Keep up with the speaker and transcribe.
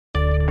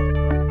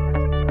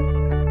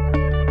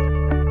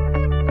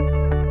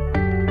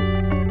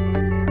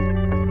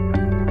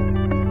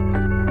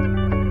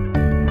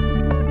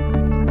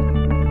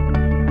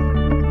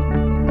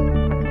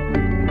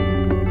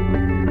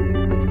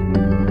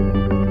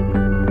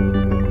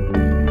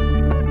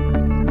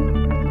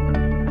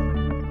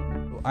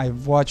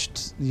I've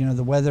watched,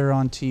 the weather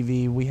on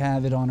TV. We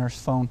have it on our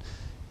phone.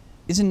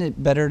 Isn't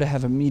it better to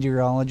have a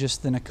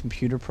meteorologist than a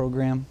computer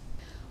program?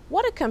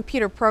 What a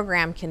computer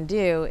program can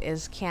do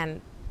is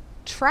can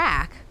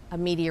track a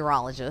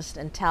meteorologist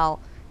and tell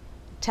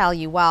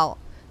you, well,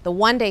 the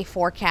one-day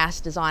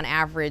forecast is on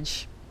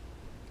average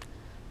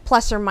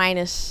plus or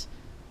minus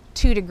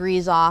 2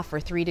 degrees off or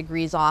 3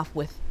 degrees off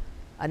with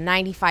a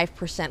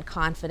 95%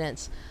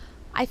 confidence.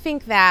 I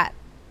think that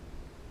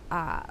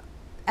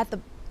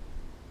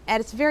at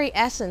its very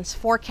essence,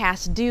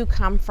 forecasts do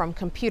come from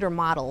computer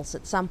models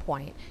at some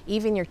point.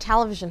 Even your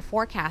television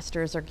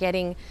forecasters are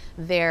getting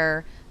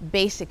their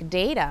basic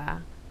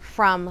data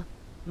from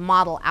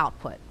model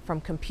output,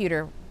 from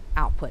computer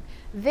output.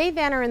 They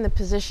then are in the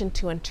position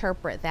to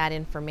interpret that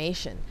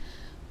information.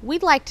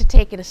 We'd like to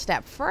take it a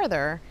step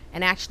further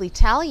and actually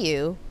tell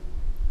you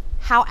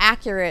how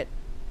accurate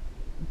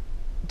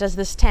does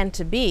this tend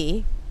to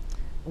be,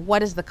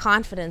 what is the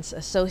confidence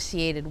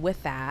associated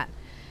with that,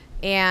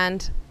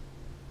 and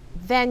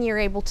then you're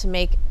able to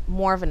make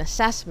more of an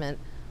assessment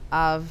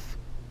of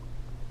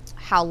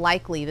how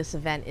likely this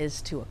event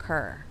is to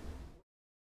occur.